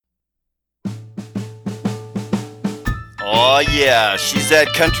Aw, yeah, she's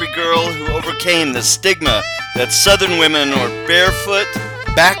that country girl who overcame the stigma that Southern women are barefoot,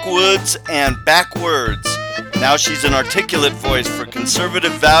 backwoods, and backwards. Now she's an articulate voice for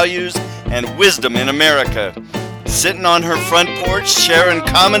conservative values and wisdom in America. Sitting on her front porch, sharing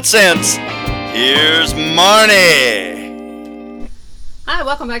common sense, here's Marnie. Hi,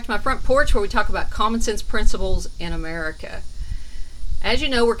 welcome back to my front porch where we talk about common sense principles in America. As you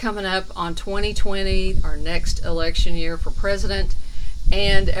know, we're coming up on 2020, our next election year for president,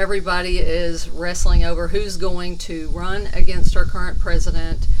 and everybody is wrestling over who's going to run against our current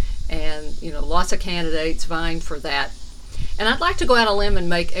president, and lots of candidates vying for that. And I'd like to go out on a limb and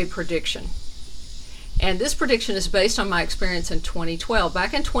make a prediction. And this prediction is based on my experience in 2012.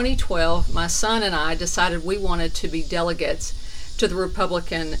 Back in 2012, my son and I decided we wanted to be delegates to the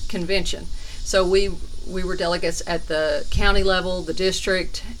Republican convention. So we were delegates at the county level, the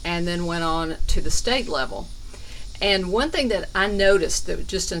district, and then went on to the state level. And one thing that I noticed that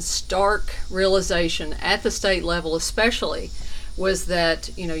just in stark realization at the state level especially was that,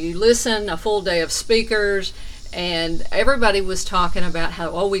 you listen a full day of speakers and everybody was talking about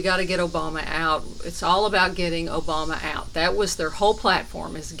how, we got to get Obama out. It's all about getting Obama out. That was their whole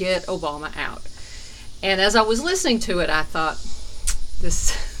platform, is get Obama out. And as I was listening to it, I thought,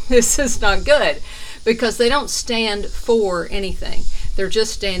 this is not good, because they don't stand for anything. They're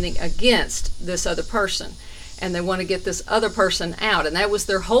just standing against this other person, and they want to get this other person out. And that was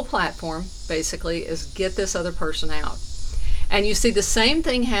their whole platform, basically, is get this other person out. And you see the same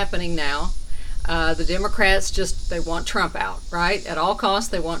thing happening now. The Democrats they want Trump out, right? At all costs,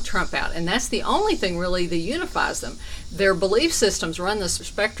 they want Trump out. And that's the only thing really that unifies them. Their belief systems run the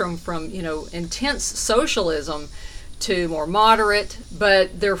spectrum from, intense socialism to more moderate,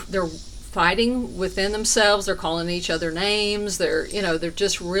 but they're fighting within themselves. They're calling each other names. They're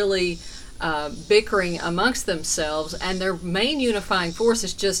just really bickering amongst themselves, and their main unifying force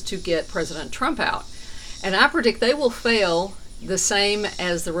is just to get President Trump out. And I predict they will fail the same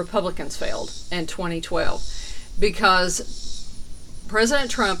as the Republicans failed in 2012, because President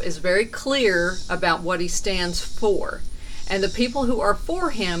Trump is very clear about what he stands for, and the people who are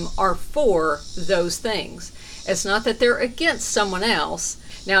for him are for those things. It's not that they're against someone else.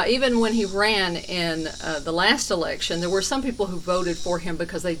 Now, even when he ran in the last election, there were some people who voted for him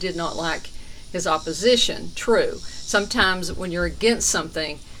because they did not like his opposition. True. Sometimes when you're against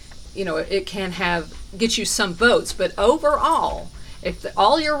something, it can get you some votes. But overall, if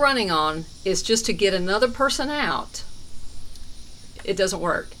all you're running on is just to get another person out, it doesn't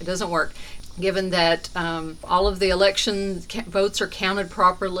work. It doesn't work. Given that all of the election votes are counted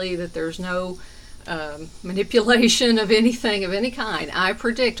properly, that there's no manipulation of anything of any kind, I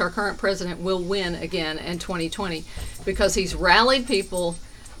predict our current president will win again in 2020, because he's rallied people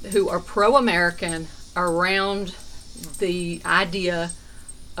who are pro-American around the idea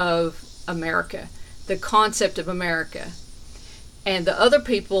of America, the concept of America. And the other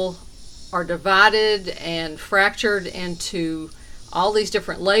people are divided and fractured into all these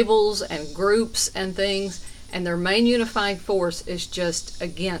different labels and groups and things, and their main unifying force is just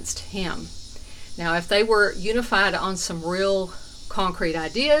against him. Now, if they were unified on some real concrete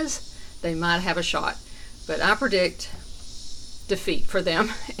ideas, they might have a shot. But I predict defeat for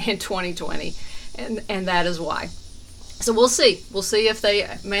them in 2020, and that is why. So we'll see. We'll see if they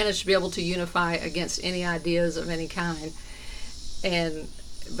manage to be able to unify against any ideas of any kind.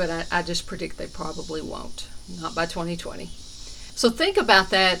 But I just predict they probably won't, not by 2020. So think about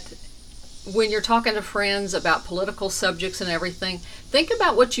that. When you're talking to friends about political subjects and everything, think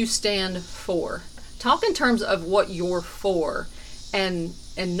about what you stand for. Talk in terms of what you're for, and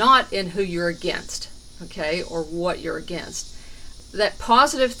not in who you're against, okay, or what you're against. That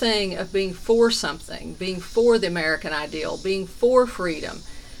positive thing of being for something, being for the American ideal, being for freedom,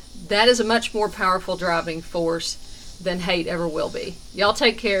 that is a much more powerful driving force than hate ever will be. Y'all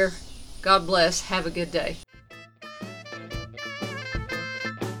take care. God bless. Have a good day.